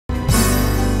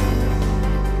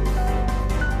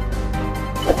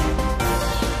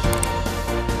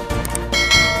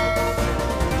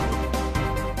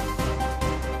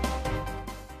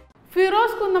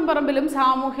കുന്നംപറമ്പിലും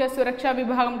സാമൂഹ്യ സുരക്ഷാ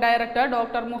വിഭാഗം ഡയറക്ടർ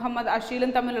ഡോക്ടർ മുഹമ്മദ്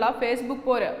അഷീലും തമ്മിലുള്ള ഫേസ്ബുക്ക്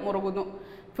പോര് മുറുകുന്നു.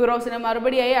 ഫിറോസിന്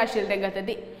മറുപടിയായി അഷീൽ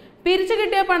രംഗത്തെത്തി. പിരിച്ചു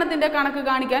കിട്ടിയ പണത്തിന്റെ കണക്ക്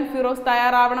കാണിക്കാൻ ഫിറോസ്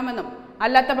തയ്യാറാവണമെന്നും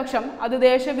അല്ലാത്തപക്ഷം അത്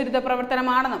ദേശവിരുദ്ധ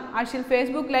പ്രവർത്തനമാണെന്നും അഷീൽ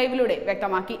ഫേസ്ബുക്ക് ലൈവിലൂടെ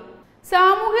വ്യക്തമാക്കി.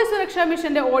 സാമൂഹ്യ സുരക്ഷാ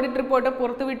മിഷന്റെ ഓഡിറ്റ് റിപ്പോർട്ട്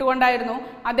പുറത്തുവിട്ടുകൊണ്ടായിരുന്നു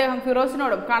അദ്ദേഹം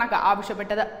ഫിറോസിനോടും കണക്ക്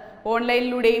ആവശ്യപ്പെട്ടത്.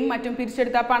 ഓൺലൈനിലൂടെയും മറ്റും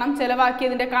പിരിച്ചെടുത്ത പണം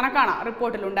ചെലവാക്കിയതിന്റെ കണക്കാണ്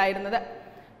റിപ്പോർട്ടിലുണ്ടായിരുന്നത്.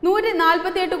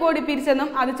 148 കോടി പിരിച്ചെന്നും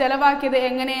അത് ചെലവാക്കിയത്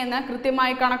എങ്ങനെയെന്ന്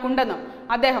കൃത്യമായി കണക്കുണ്ടെന്നും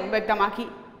അദ്ദേഹം വ്യക്തമാക്കി.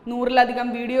 100-ലധികം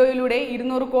വീഡിയോയിലൂടെ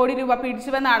 200 കോടി രൂപ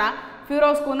പിടിച്ചുവെന്നാണ്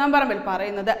ഫിറോസ് കുന്നംപറമ്പിൽ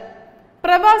പറയുന്നത്.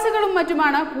 പ്രവാസികളും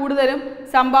മറ്റുമാണ് കൂടുതലും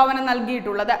സംഭാവന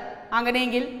നൽകിയിട്ടുള്ളത്.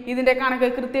 അങ്ങനെയെങ്കിൽ ഇതിന്റെ കണക്ക്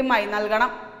കൃത്യമായി നൽകണം.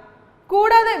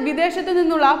 കൂടാതെ വിദേശത്തു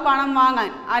നിന്നുള്ള പണം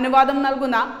വാങ്ങാൻ അനുവാദം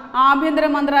നൽകുന്ന ആഭ്യന്തര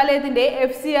മന്ത്രാലയത്തിന്റെ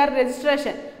FCR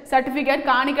രജിസ്ട്രേഷൻ സർട്ടിഫിക്കറ്റ്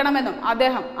കാണിക്കണമെന്നും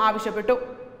അദ്ദേഹം ആവശ്യപ്പെട്ടു.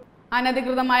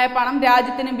 അനധികൃതമായ പണം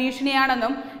രാജ്യത്തിന്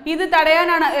ഭീഷണിയാണെന്നും ഇത്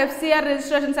തടയാനാണ് FCR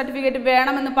രജിസ്ട്രേഷൻ സർട്ടിഫിക്കറ്റ്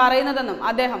വേണമെന്ന് പറയുന്നതെന്നും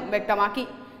അദ്ദേഹം വ്യക്തമാക്കി.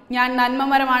 ഞാൻ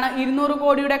നന്മമരമാണ് 200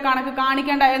 കോടിയുടെ കണക്ക്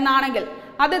കാണിക്കേണ്ട എന്നാണെങ്കിൽ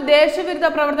അത് ദേശവിരുദ്ധ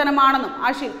പ്രവർത്തനമാണെന്നും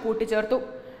അഷീൽ കൂട്ടിച്ചേർത്തു.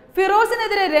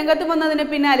 ഫിറോസിനെതിരെ രംഗത്ത് വന്നതിന്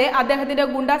പിന്നാലെ അദ്ദേഹത്തിന്റെ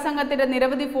ഗുണ്ടാ സംഘത്തിന്റെ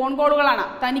നിരവധി ഫോൺ കോളുകളാണ്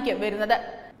തനിക്ക് വരുന്നത്.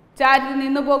 ചാറ്റിൽ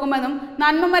നിന്നു പോകുമെന്നും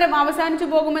നന്മമരം അവസാനിച്ചു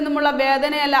പോകുമെന്നുമുള്ള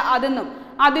വേദനയല്ല അതെന്നും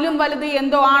അതിലും വലുത്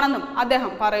എന്തോ ആണെന്നും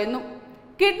അദ്ദേഹം പറയുന്നു.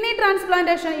 കിഡ്നി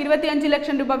ട്രാൻസ്പ്ലാന്റേഷൻ 25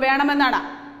 ലക്ഷം രൂപ വേണമെന്നാണ്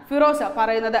ഫിറോസ്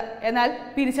പറയുന്നത്. എന്നാൽ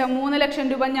പിരിച്ച 3 ലക്ഷം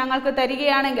രൂപ ഞങ്ങൾക്ക്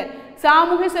തരികയാണെങ്കിൽ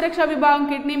സാമൂഹ്യ സുരക്ഷാ വിഭാഗം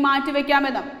കിഡ്നി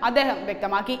മാറ്റിവെക്കാമെന്നും അദ്ദേഹം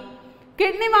വ്യക്തമാക്കി.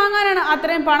 കിഡ്നി വാങ്ങാനാണ്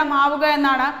അത്രയും പണം ആവുക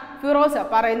എന്നാണ് ഫിറോസ്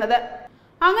പറയുന്നത്.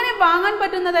 അങ്ങനെ വാങ്ങാൻ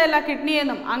പറ്റുന്നതല്ല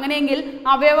കിഡ്നിയെന്നും അങ്ങനെയെങ്കിൽ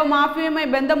അവയവ മാഫിയയുമായി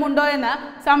ബന്ധമുണ്ടോ എന്ന്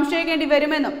സംശയിക്കേണ്ടി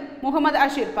വരുമെന്നും മുഹമ്മദ്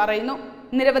അഷീൽ പറയുന്നു.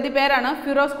 നിരവധി പേരാണ്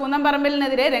ഫിറോസ്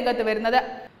കുന്നംപറമ്പിലിനെതിരെ രംഗത്ത് വരുന്നത്.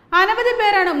 അനവധി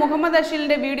പേരാണ് മുഹമ്മദ്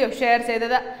അഷീലിന്റെ വീഡിയോ ഷെയർ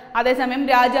ചെയ്തത്. അതേസമയം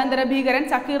രാജ്യാന്തര ഭീകരൻ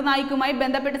സക്കീർ നായിക്കുമായി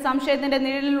ബന്ധപ്പെട്ട് സംശയത്തിന്റെ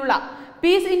നിഴലിലുള്ള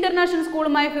പീസ് ഇന്റർനാഷണൽ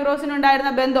സ്കൂളുമായി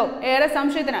ഫിറോസിനുണ്ടായിരുന്ന ബന്ധവും ഏറെ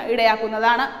സംശയത്തിന്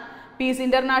ഇടയാക്കുന്നതാണ്. പീസ്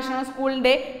ഇന്റർനാഷണൽ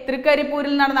സ്കൂളിന്റെ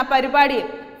തൃക്കരിപ്പൂരിൽ നടന്ന പരിപാടിയിൽ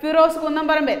ഫിറോസ്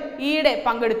കുന്നംപറമ്പിൽ ഈയിടെ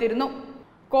പങ്കെടുത്തിരുന്നു.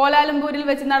 കോലാലംപൂരിൽ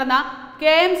വെച്ച് നടന്ന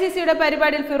KMCCയുടെ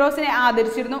പരിപാടിയിൽ ഫിറോസിനെ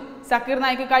ആദരിച്ചിരുന്നു. സക്കീർ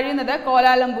നായിക്ക് കഴിയുന്നത്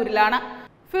കോലാലംപൂരിലാണ്.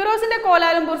 ഫിറോസിന്റെ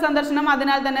കോലാലംപൂർ സന്ദർശനം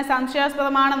അതിനാൽ തന്നെ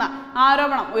സംശയാസ്പദമാണെന്ന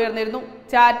ആരോപണം ഉയർന്നിരുന്നു.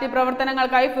 ചാരിറ്റി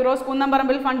പ്രവർത്തനങ്ങൾക്കായി ഫിറോസ്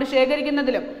കുന്നംപറമ്പിൽ ഫണ്ട്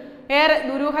ശേഖരിക്കുന്നതിലും ഏറെ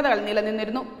ദുരൂഹതകൾ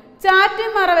നിലനിന്നിരുന്നു. ചാരിറ്റി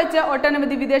മറവെച്ച്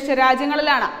ഒട്ടനവധി വിദേശ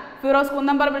രാജ്യങ്ങളിലാണ് ഫിറോസ്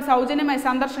കുന്നംപറമ്പിൽ സൗജന്യമായി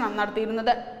സന്ദർശനം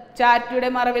നടത്തിയിരുന്നത്. ചാരിറ്റിയുടെ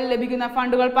മറവിൽ ലഭിക്കുന്ന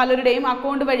ഫണ്ടുകൾ പലരുടെയും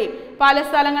അക്കൗണ്ട് വഴി പല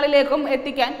സ്ഥലങ്ങളിലേക്കും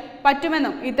എത്തിക്കാൻ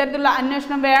പറ്റുമെന്നും ഇത്തരത്തിലുള്ള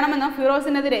അന്വേഷണം വേണമെന്നും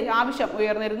ഫിറോസിനെതിരെ ആവശ്യം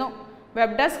ഉയർന്നിരുന്നു.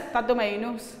 Web desk Tatwamayi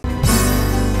news.